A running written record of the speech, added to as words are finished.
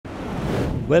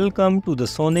Welcome to the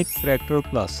Sonic Tractor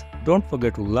Plus. Don't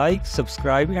forget to like,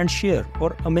 subscribe and share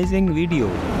for amazing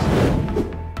videos.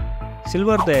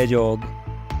 Silver the Hedgehog.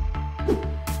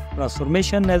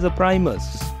 Transformation as a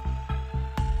Primus.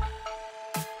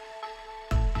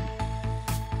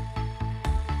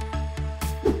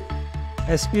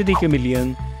 SP the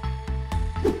Chameleon.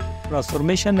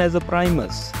 Transformation as a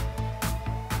Primus.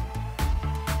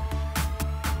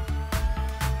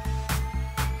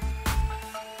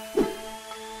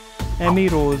 Amy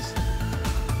Rose.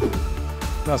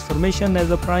 Transformation as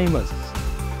a Primus.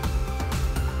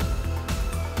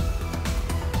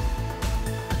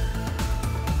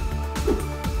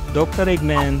 Dr.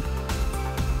 Eggman.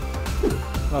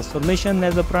 Transformation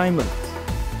as a Primus.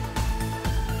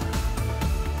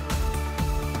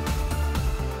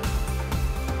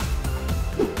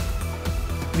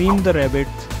 Cream the Rabbit.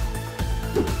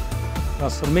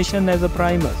 Transformation as a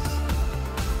Primus.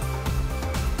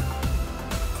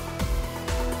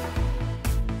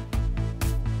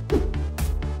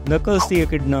 Knuckles the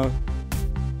Echidna.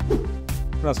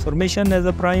 Transformation as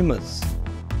a Primus.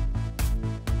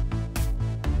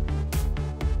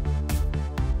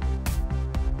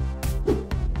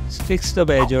 Styx the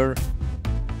Badger.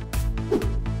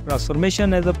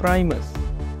 Transformation as a Primus.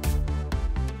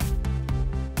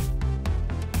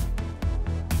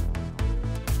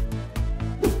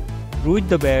 Rouge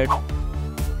the Bat.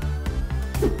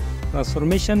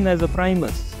 Transformation as a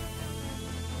Primus.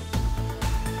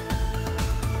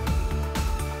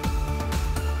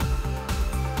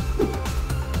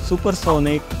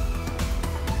 Supersonic.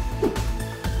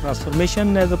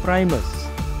 Transformation as a Primus.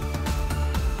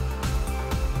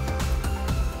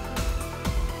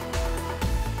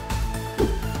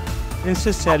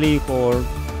 Princess Sally Cord.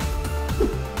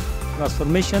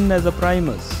 Transformation as a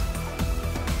Primus.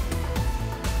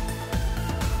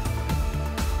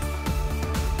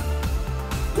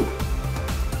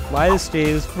 Wild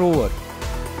Tails Prover.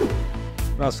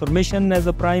 Transformation as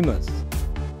a Primus.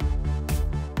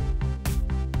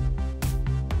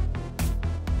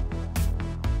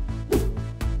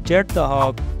 Jet the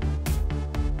Hawk.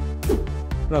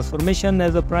 Transformation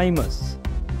as a Primus.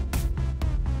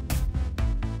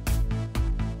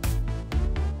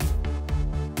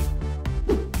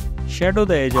 Shadow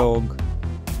the Hedgehog.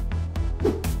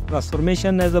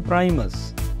 Transformation as a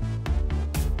Primus.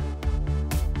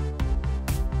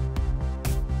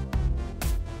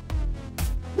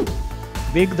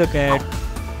 Big the Cat.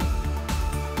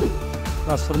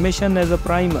 Transformation as a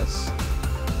Primus.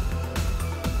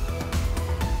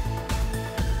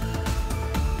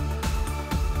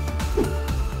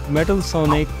 Metal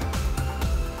Sonic.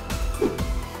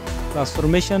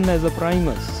 Transformation as a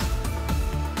Primus.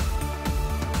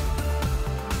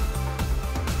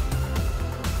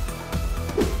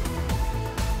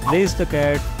 Blaze the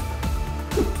Cat.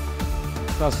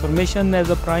 Transformation as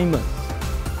a Primus.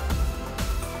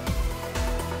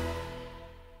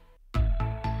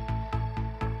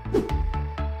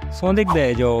 Sonic the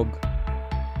Hedgehog.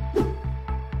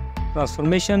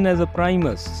 Transformation as a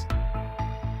Primus.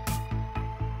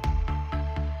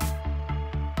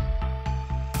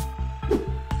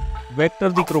 Vector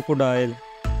the Crocodile.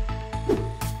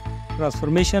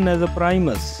 Transformation as a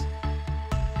Primus.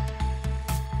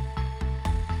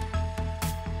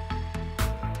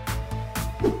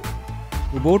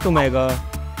 Robot Omega.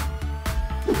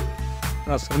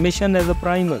 Transformation as a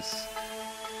Primus.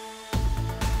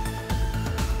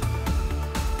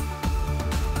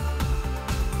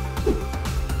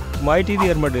 Mighty the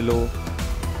Armadillo.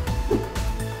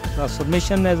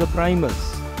 Transformation as a Primus.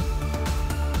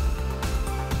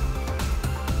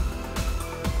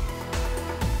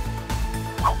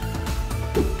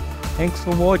 Thanks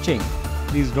for watching.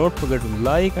 Please don't forget to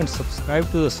like and subscribe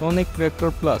to the Sonic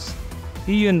Tractor Plus.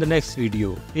 See you in the next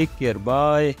video. Take care.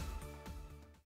 Bye.